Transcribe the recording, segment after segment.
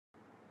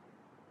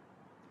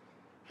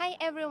Hi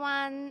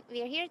everyone,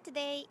 we are here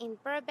today in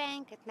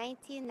Burbank at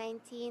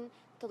 1919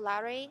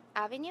 Tulare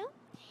Avenue,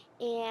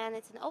 and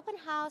it's an open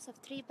house of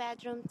 3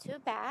 bedroom, 2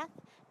 bath,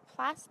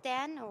 plus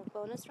den or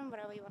bonus room,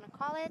 whatever you want to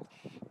call it,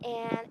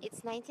 and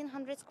it's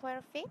 1900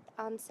 square feet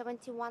on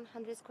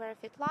 7100 square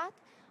feet lot,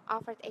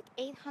 offered at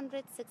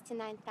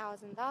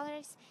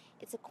 $869,000.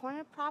 It's a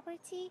corner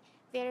property,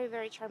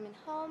 very charming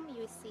home.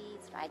 You see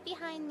it's right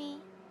behind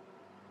me.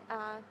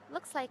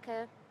 Looks like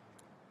a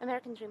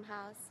American Dream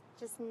house,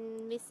 just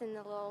missing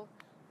a little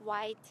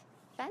white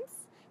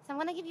fence. So I'm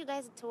gonna give you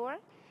guys a tour.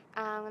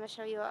 I'm gonna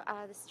show you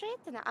the street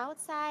and the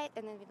outside,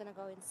 and then we're gonna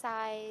go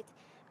inside,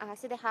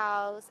 see the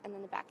house, and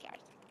then the backyard.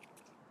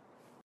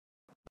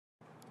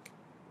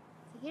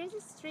 So here's the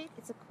street.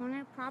 It's a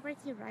corner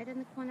property right on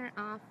the corner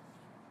of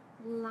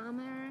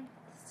Lamar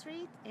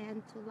Street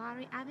and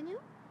Tulare Avenue.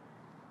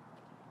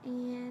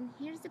 And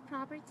here's the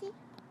property.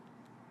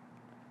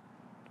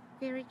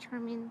 Very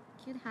charming,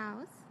 cute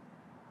house.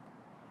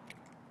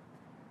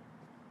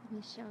 Let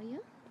me show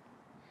you.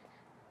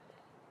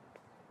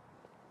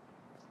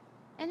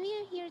 And we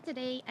are here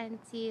today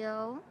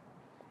until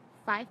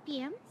 5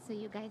 p.m. so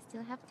you guys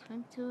still have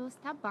time to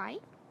stop by.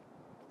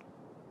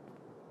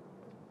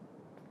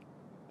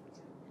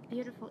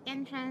 Beautiful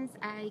entrance.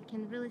 I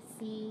can really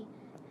see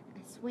a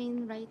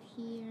swing right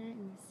here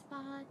in the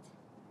spot.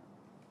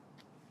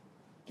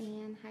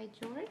 And hi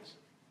George.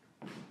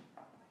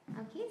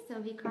 Okay, so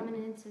we're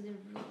coming into the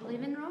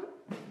living room.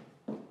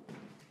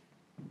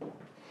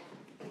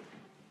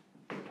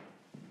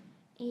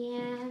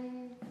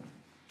 And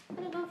I'm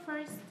gonna go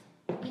first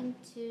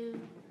into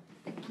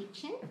the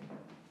kitchen.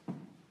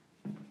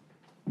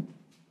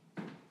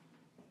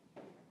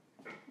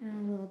 A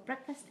little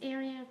breakfast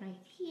area right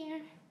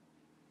here.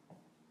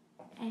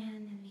 And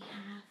then we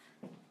have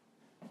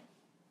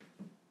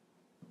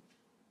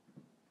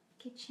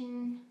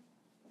kitchen.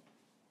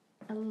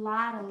 A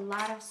lot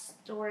of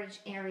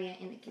storage area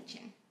in the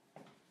kitchen.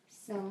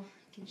 So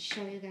I can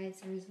show you guys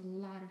there's a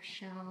lot of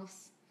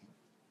shelves.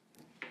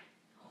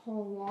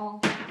 Whole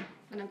wall. I'm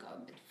gonna go a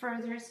bit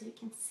further so you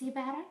can see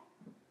better.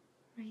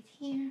 Right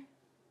here.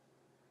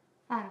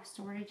 A lot of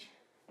storage.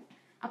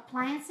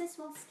 Appliances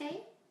will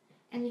stay.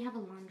 And we have a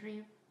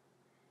laundry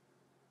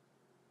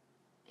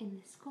in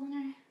this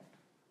corner.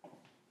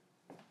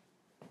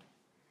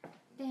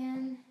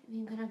 Then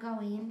we're gonna go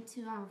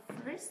into our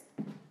first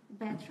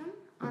bedroom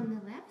on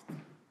the left.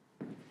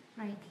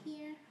 Right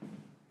here.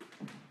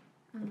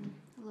 A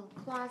little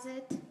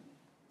closet.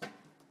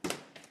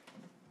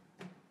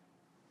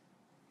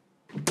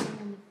 And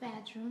then the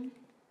bedroom.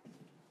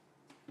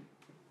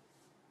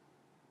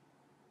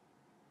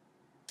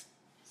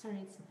 Sorry,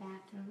 it's a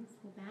bathroom,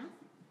 full bath.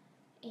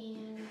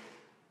 And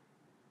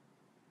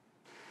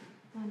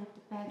one of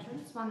the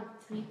bedrooms, one of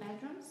 3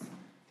 bedrooms.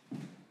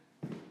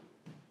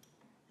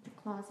 The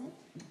closet.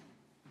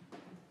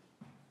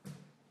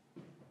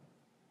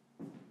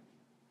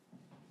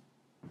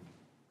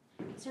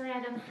 Sorry, I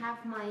don't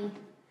have my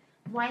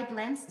wide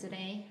lens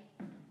today,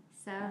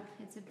 so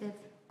it's a bit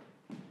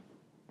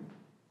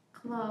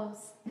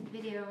close, the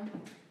video.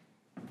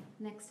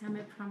 Next time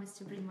I promise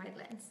to bring wide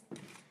lens.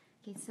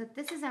 Okay, so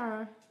this is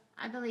our,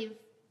 I believe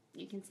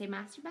you can say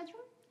master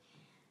bedroom,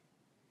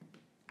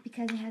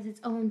 because it has its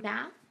own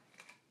bath.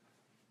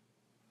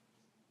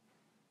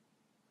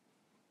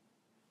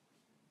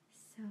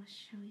 So I'll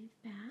show you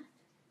the bath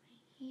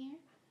right here.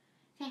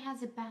 It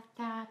has a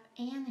bathtub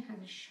and it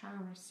has a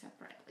shower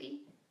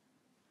separately.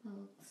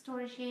 Little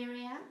storage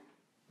area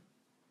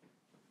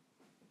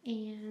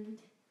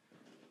and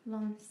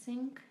lawn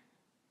sink.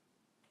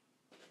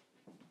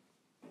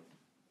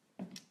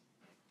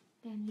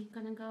 Then we're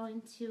gonna go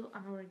into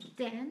our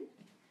den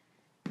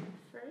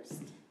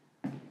first.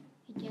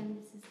 Again,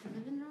 this is the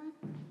living room.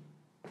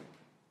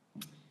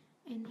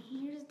 And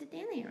here's the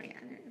den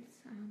area. There's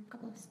a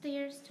couple of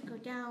stairs to go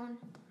down.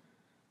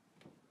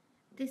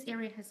 This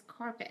area has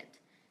carpet.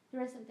 The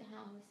rest of the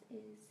house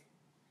is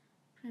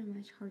pretty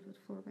much hardwood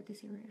floor, but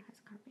this area has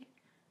carpet.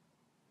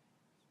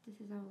 This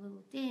is our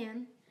little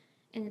den,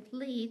 and it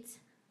leads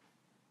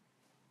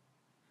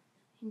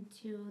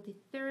into the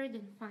third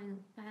and final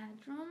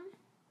bedroom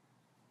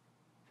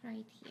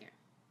right here.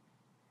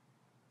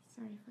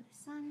 Sorry for the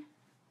sun.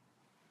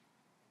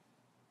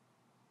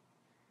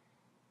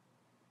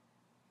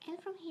 And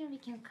from here we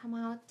can come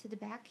out to the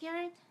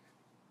backyard.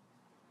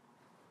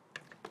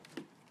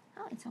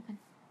 Oh, it's open.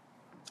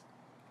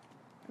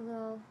 A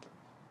little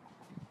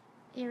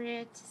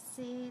area to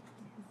sit,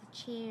 the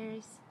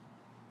chairs,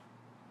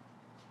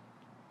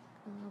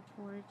 a little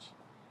porch,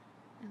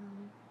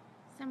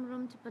 some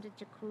room to put a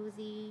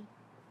jacuzzi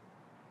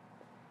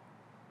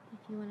if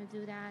you want to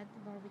do that,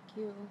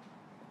 barbecue.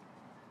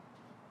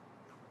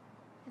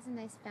 Has a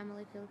nice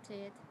family feel to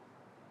it.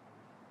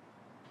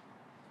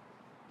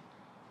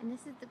 And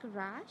this is the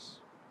garage,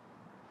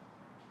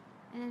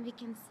 and then we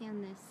can see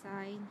on this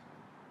side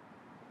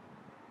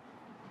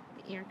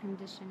the air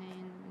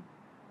conditioning,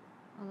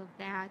 all of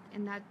that,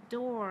 and that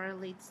door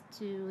leads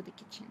to the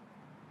kitchen.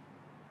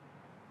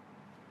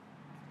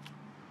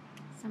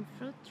 Some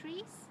fruit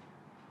trees.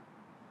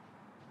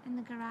 And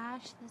the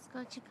garage, let's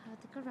go check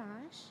out the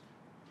garage.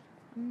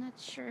 I'm not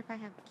sure if I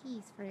have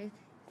keys for it.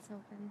 It's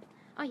open.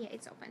 Oh yeah,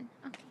 it's open.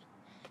 Okay.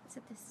 So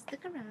this is the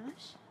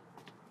garage.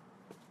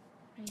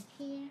 Right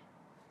here.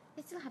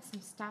 They still have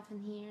some stuff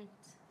in here.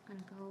 It's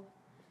gonna go.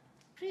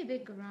 Pretty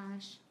big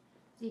garage,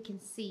 as you can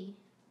see.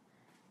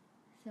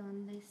 So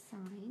on this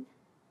side,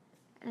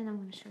 and I'm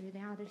gonna show you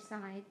the other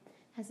side.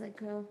 Has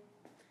like a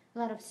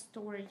lot of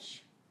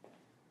storage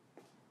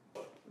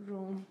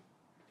room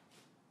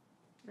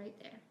right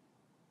there.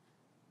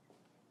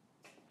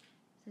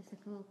 So it's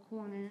like a little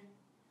corner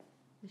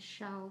with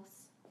shelf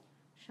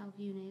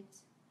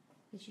units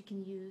that you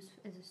can use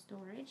as a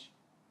storage.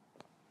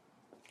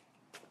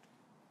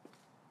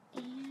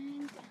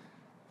 And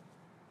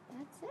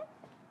that's it.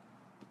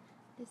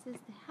 This is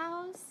the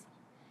house.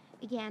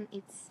 Again,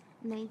 it's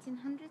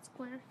 1900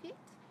 square feet,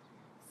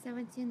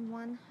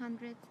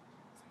 1,100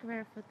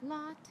 square foot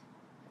lot,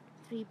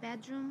 3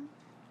 bedroom,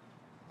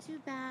 2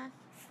 bath,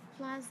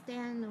 plus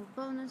then no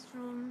bonus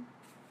room,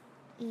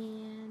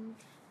 and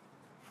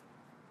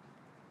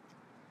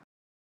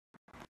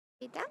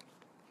done.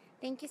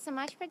 Thank you so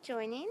much for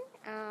joining.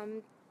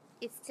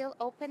 It's still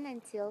open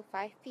until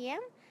 5 p.m.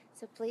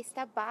 So please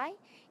stop by.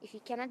 If you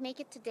cannot make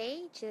it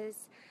today,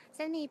 just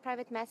send me a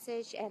private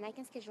message and I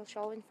can schedule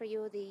showing for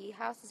you. The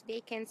house is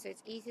vacant, so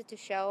it's easy to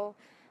show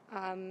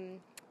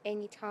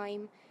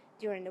anytime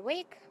during the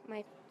week.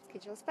 My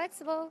schedule is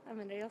flexible. I'm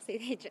a real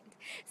estate agent.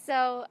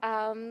 So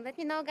let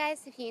me know,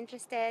 guys, if you're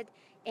interested,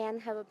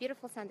 and have a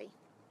beautiful Sunday.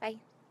 Bye.